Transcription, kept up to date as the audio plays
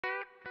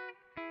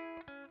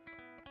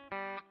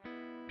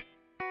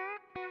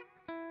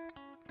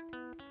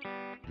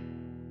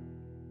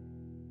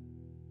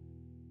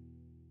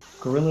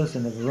gorillas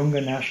in the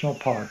Virunga National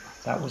Park.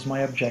 That was my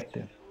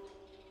objective.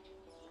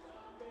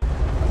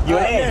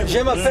 Your name?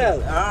 Je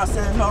m'appelle.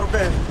 C'est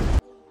Norbert.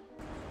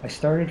 I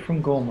started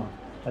from Goma,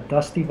 a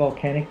dusty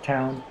volcanic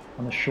town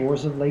on the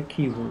shores of Lake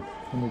Kivu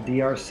in the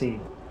DRC.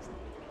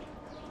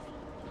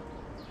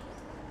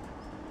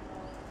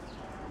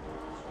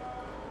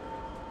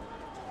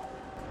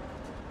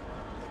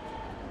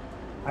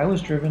 I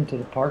was driven to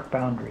the park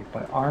boundary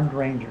by armed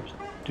rangers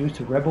due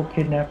to rebel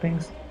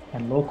kidnappings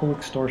and local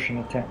extortion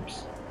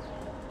attempts.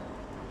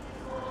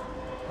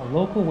 A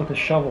local with a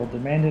shovel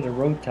demanded a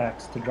road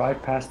tax to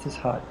drive past his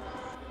hut.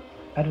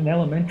 At an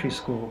elementary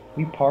school,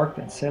 we parked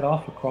and set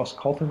off across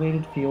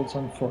cultivated fields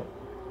on foot.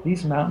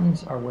 These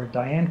mountains are where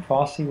Diane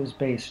Fossey was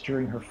based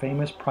during her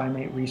famous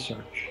primate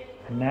research.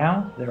 And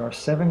now there are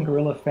 7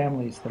 gorilla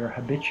families that are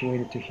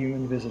habituated to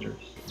human visitors.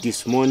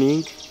 This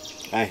morning,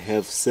 I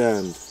have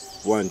sent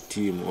one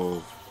team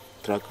of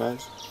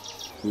trackers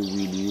who will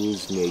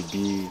use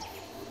maybe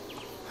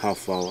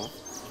half hour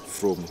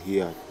from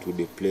here to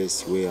the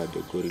place where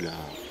the gorilla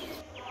are.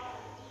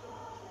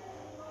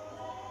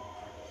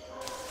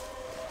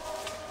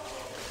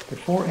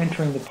 Before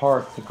entering the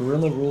park, the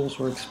gorilla rules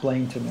were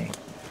explained to me.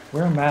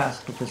 Wear a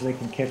mask because they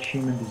can catch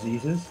human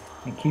diseases,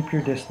 and keep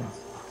your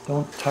distance.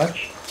 Don't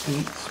touch,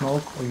 eat,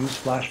 smoke, or use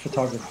flash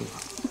photography.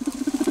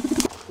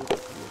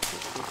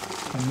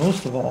 And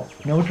most of all,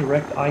 no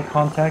direct eye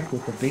contact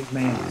with the big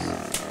males.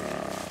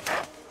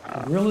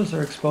 The gorillas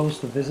are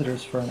exposed to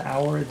visitors for an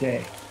hour a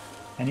day,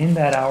 and in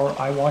that hour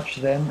I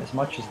watched them as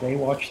much as they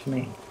watched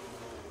me.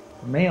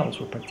 The males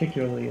were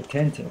particularly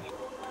attentive.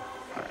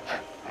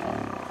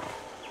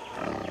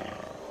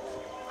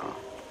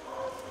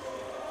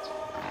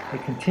 They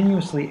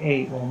continuously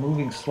ate while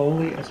moving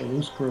slowly as a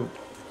loose group.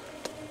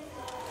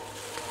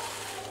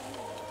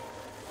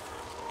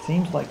 It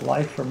seems like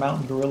life for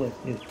mountain gorillas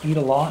is eat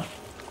a lot,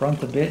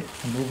 grunt a bit,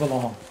 and move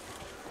along.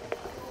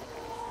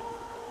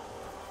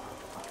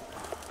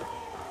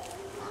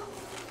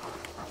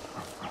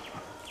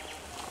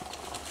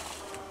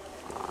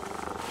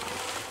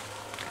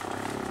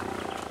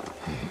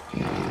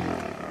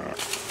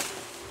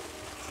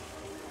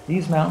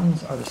 These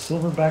mountains are the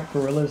silverback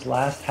gorilla's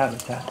last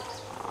habitat.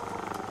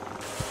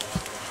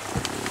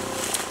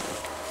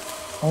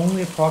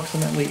 Only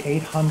approximately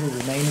 800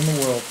 remain in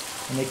the world,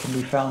 and they can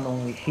be found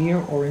only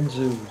here or in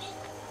zoos.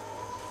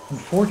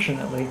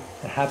 Unfortunately,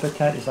 the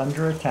habitat is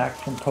under attack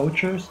from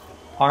poachers,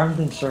 armed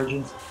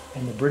insurgents,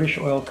 and the British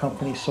oil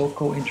company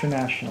SOCO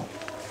International,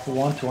 who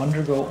want to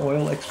undergo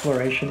oil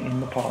exploration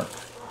in the park.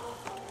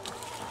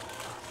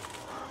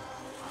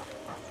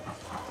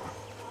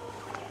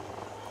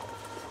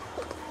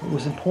 It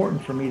was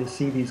important for me to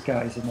see these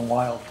guys in the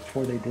wild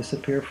before they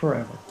disappear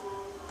forever.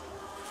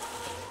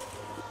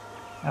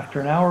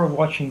 After an hour of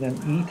watching them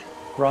eat,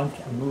 grunt,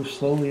 and move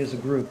slowly as a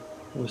group,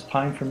 it was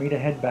time for me to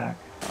head back.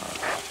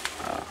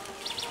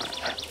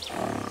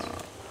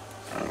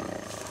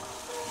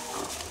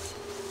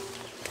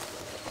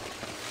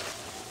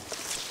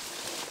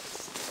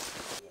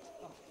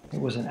 It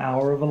was an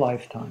hour of a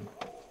lifetime.